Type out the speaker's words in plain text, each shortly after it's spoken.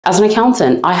As an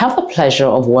accountant, I have the pleasure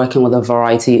of working with a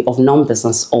variety of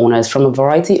non-business owners from a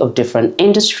variety of different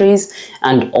industries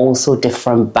and also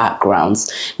different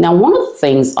backgrounds. Now, one of the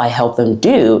things I help them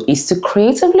do is to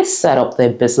creatively set up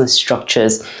their business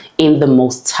structures in the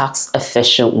most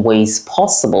tax-efficient ways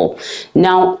possible.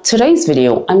 Now, today's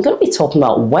video, I'm going to be talking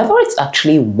about whether it's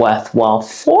actually worthwhile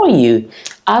for you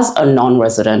as a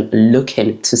non-resident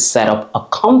looking to set up a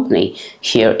company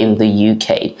here in the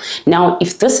UK. Now,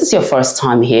 if this is your first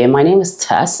time here, my name is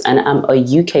Tess and I'm a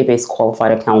UK-based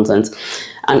qualified accountant,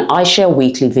 and I share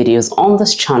weekly videos on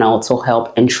this channel to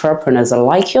help entrepreneurs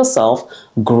like yourself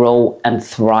grow and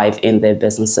thrive in their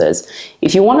businesses.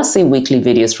 If you want to see weekly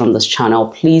videos from this channel,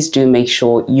 please do make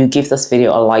sure you give this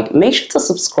video a like. Make sure to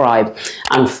subscribe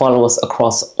and follow us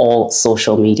across all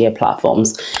social media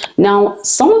platforms. Now,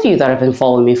 some of you that have been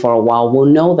following me for a while will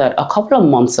know that a couple of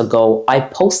months ago, I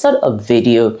posted a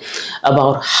video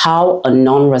about how a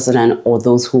non-resident or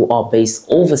those who are based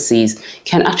overseas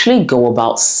can actually go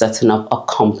about setting up a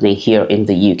company here in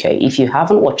the UK. If you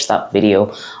haven't watched that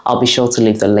video, I'll be sure to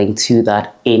leave the link to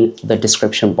that in the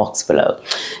description box below.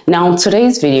 Now, in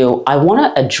today's video, I want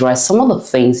to address some of the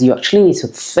things you actually need to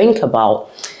think about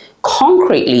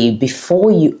concretely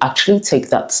before you actually take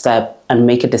that step and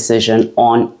make a decision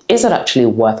on, is it actually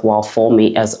worthwhile for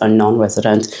me as a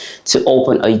non-resident to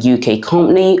open a UK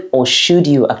company, or should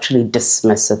you actually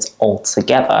dismiss it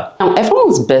altogether? Now,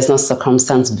 everyone's business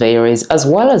circumstance varies, as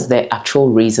well as their actual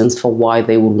reasons for why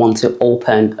they would want to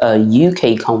open a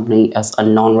UK company as a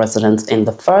non-resident in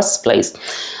the first place.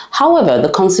 However, the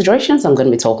considerations I'm going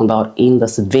to be talking about in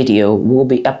this video will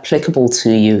be applicable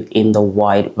to you in the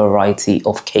wide variety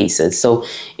of cases. So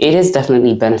it is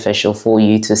definitely beneficial for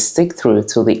you to stick through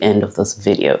till the end of this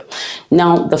video.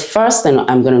 Now, the first thing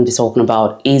I'm going to be talking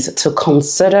about is to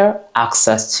consider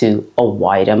access to a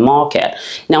wider market.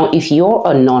 Now, if you're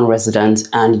a non-resident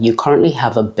and you currently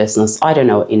have a business, I don't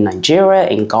know, in Nigeria,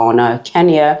 in Ghana,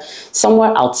 Kenya,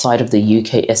 somewhere outside of the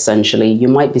UK, essentially, you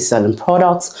might be selling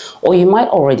products, or you might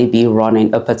already be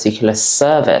running a particular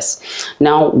service.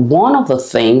 Now, one of the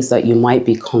things that you might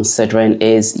be considering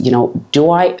is,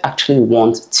 do I actually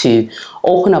want to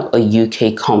open up a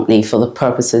UK company for the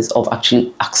purposes of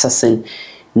actually accessing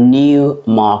new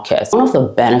markets? One of the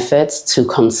benefits to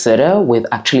consider with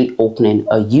actually opening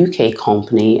a UK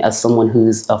company as someone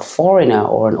who's a foreigner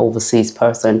or an overseas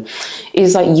person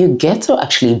is that you get to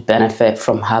actually benefit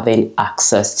from having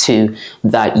access to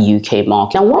that UK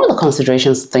market. Now, one of the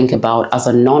considerations to think about as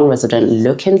a non-resident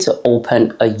looking to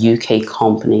open a UK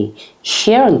company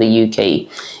here in the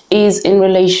UK is in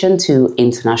relation to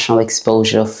international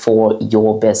exposure for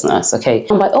your business. Okay,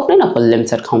 and by opening up a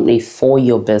limited company for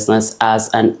your business as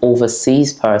an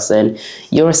overseas person,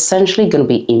 you're essentially going to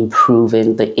be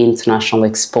improving the international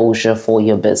exposure for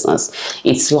your business.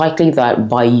 It's likely that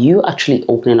by you actually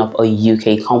opening up a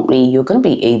UK company, you're going to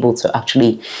be able to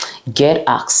actually get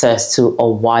access to a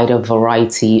wider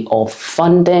variety of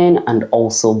funding and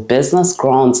also business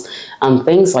grants and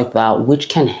things like that, which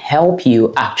can help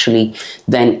you actually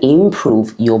then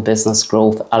improve your business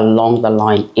growth along the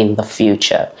line in the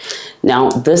future. Now,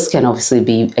 this can obviously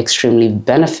be extremely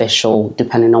beneficial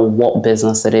depending on what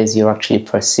business it is you're actually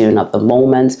pursuing at the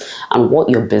moment and what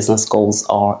your business goals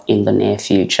are in the near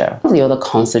future. One of the other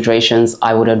considerations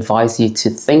I would advise you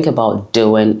to think about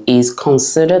doing is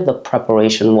consider the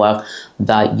preparation work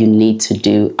that you need to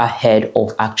do ahead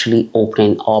of actually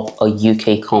opening up a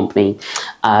UK company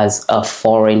as a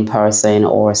foreign person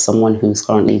or someone who's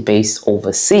currently based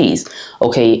overseas.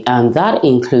 Okay, and that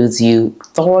includes you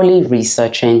thoroughly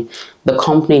researching the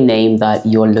company name that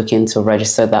you're looking to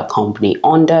register that company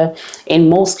under. In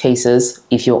most cases,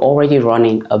 if you're already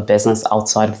running a business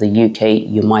outside of the UK,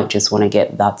 you might just want to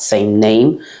get that same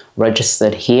name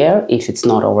registered here if it's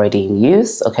not already in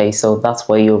use. Okay, so that's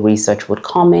where your research would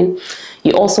come in.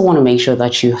 You also want to make sure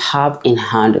that you have in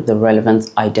hand the relevant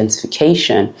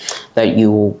identification that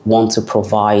you want to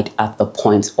provide at the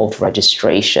point of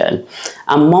registration.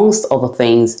 Amongst other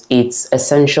things, it's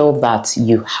essential that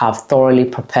you have thoroughly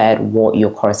prepared what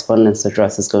your correspondence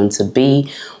address is going to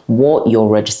be, what your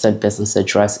registered business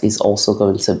address is also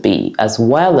going to be, as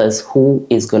well as who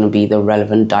is going to be the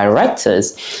relevant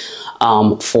directors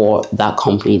for that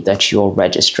company that you're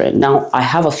registering. Now, I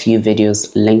have a few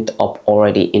videos linked up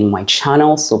already in my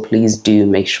channel, so please do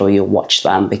make sure you watch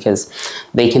them because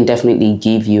they can definitely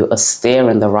give you a steer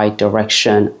in the right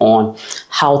direction on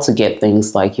how to get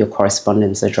things like your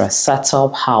correspondence address set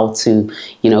up, how to,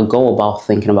 go about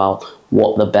thinking about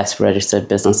what the best registered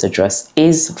business address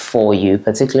is for you,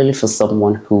 particularly for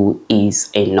someone who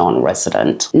is a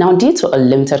non-resident. Now, due to a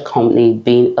limited company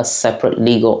being a separate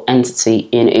legal entity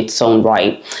in its own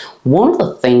right, one of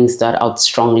the things that I'd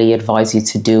strongly advise you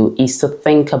to do is to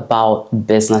think about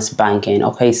business banking.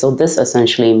 Okay, so this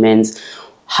essentially means,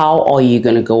 how are you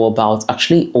going to go about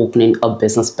actually opening a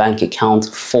business bank account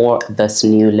for this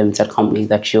new limited company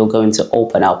that you're going to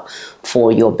open up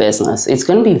for your business? It's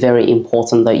going to be very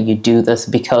important that you do this,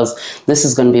 because this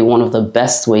is going to be one of the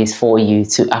best ways for you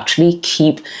to actually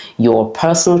keep your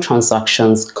personal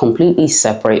transactions completely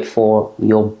separate for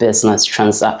your business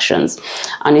transactions.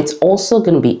 And it's also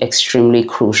going to be extremely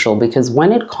crucial, because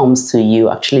when it comes to you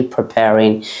actually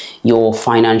preparing your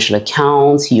financial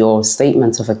accounts, your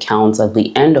statement of accounts at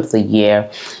the end of the year,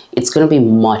 it's going to be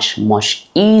much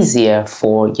easier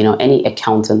for any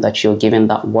accountant that you're giving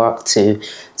that work to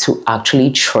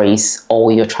actually trace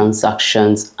all your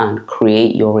transactions and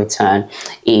create your return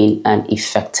in an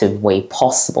effective way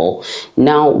possible.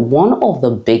 Now, one of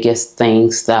the biggest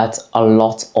things that a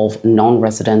lot of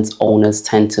non-resident owners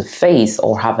tend to face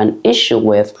or have an issue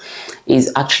with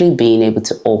is actually being able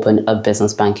to open a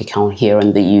business bank account here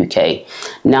in the UK.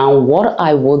 Now, what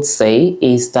I would say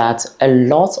is that a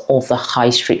lot of the high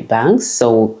street banks,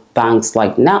 so banks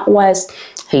like NatWest,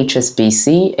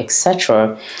 HSBC,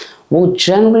 etc., will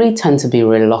generally tend to be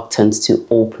reluctant to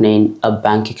opening a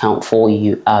bank account for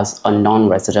you as a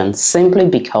non-resident, simply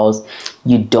because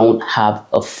you don't have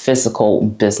a physical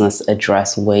business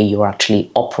address where you're actually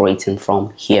operating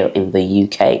from here in the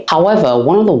UK. However,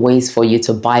 one of the ways for you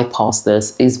to bypass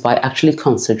this is by actually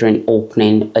considering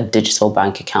opening a digital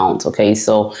bank account. Okay,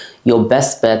 so your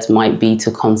best bet might be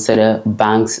to consider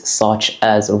banks such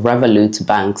as Revolut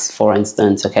banks, for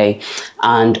instance, okay,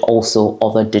 and also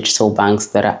other digital banks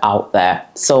that are out there.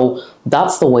 So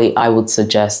that's the way I would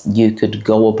suggest you could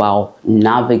go about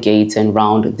navigating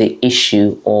around the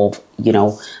issue of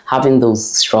having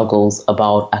those struggles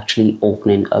about actually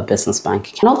opening a business bank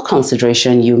account. Another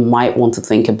consideration you might want to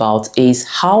think about is,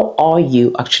 how are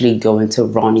you actually going to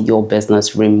run your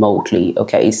business remotely?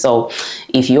 Okay, so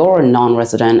if you're a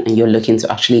non-resident and you're looking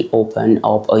to actually open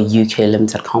up a UK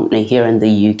limited company here in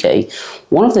the UK,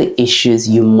 one of the issues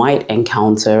you might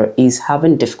encounter is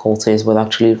having difficulties with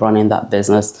actually running that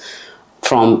business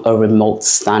from a remote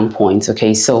standpoint.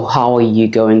 Okay, so how are you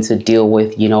going to deal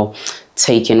with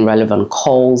taking relevant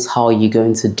calls? How are you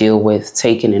going to deal with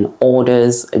taking in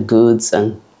orders, goods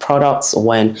and products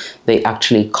when they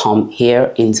actually come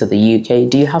here into the UK?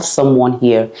 Do you have someone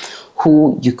here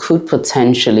who you could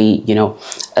potentially,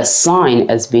 assign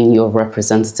as being your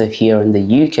representative here in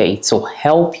the UK to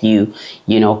help you,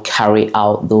 carry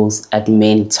out those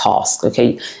admin tasks?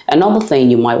 Okay. Another thing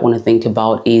you might want to think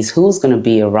about is who's going to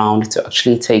be around to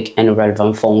actually take any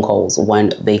relevant phone calls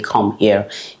when they come here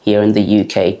in the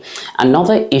UK.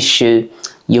 Another issue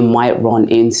you might run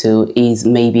into is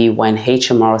maybe when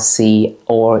HMRC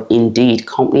or indeed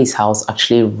Companies House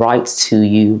actually writes to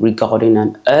you regarding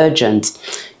an urgent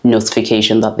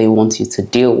notification that they want you to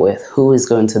deal with. Who is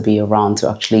going to be around to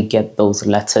actually get those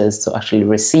letters, to actually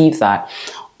receive that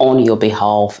on your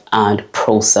behalf and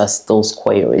process those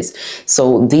queries?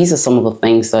 So these are some of the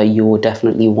things that you will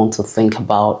definitely want to think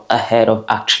about ahead of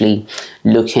actually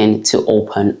looking to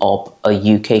open up a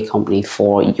UK company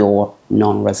for your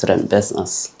non-resident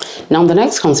business. Now, the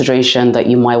next consideration that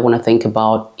you might want to think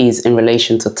about is in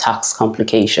relation to tax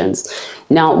complications.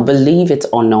 Now, believe it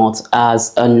or not,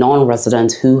 as a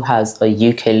non-resident who has a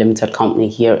UK limited company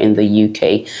here in the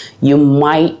UK, you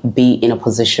might be in a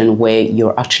position where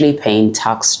you're actually paying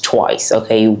tax twice,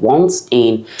 okay? Once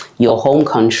in your home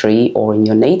country or in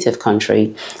your native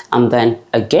country, and then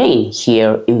again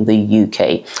here in the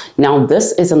UK. Now,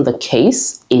 this isn't the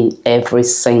case in every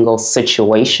single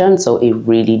situation, so it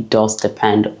really does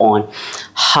depend on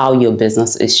how your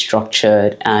business is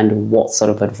structured and what sort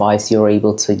of advice you're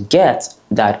able to get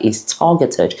that is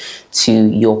targeted to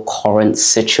your current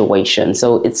situation.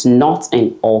 So it's not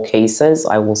in all cases,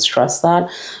 I will stress that,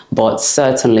 but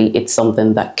certainly it's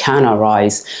something that can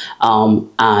arise,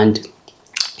 and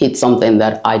it's something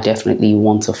that I definitely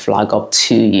want to flag up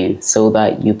to you so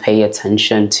that you pay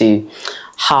attention to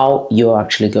how you're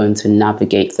actually going to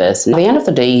navigate this. At the end of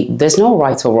the day, there's no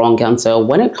right or wrong answer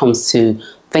when it comes to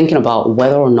thinking about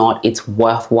whether or not it's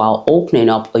worthwhile opening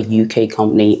up a UK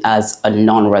company as a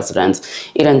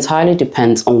non-resident. It entirely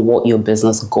depends on what your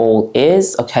business goal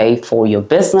is, okay, for your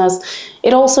business.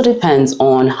 It also depends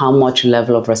on how much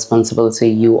level of responsibility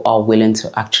you are willing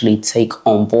to actually take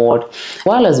on board, as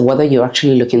well as whether you're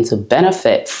actually looking to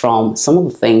benefit from some of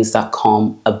the things that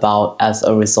come about as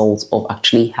a result of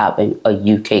actually having a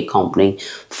UK company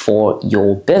for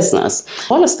your business. As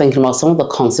well as thinking about some of the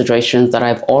considerations that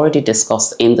I've already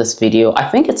discussed in this video, I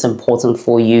think it's important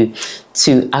for you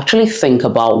to actually think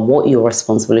about what your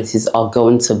responsibilities are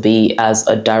going to be as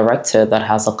a director that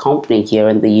has a company here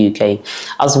in the UK,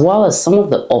 as well as some of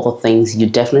the other things you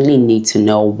definitely need to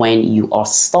know when you are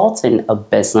starting a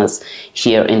business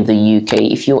here in the UK.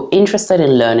 If you're interested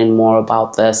in learning more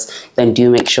about this, then do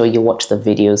make sure you watch the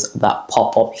videos that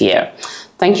pop up here.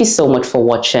 Thank you so much for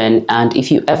watching, and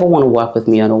if you ever want to work with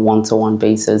me on a one-to-one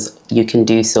basis, you can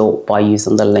do so by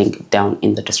using the link down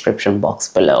in the description box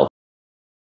below.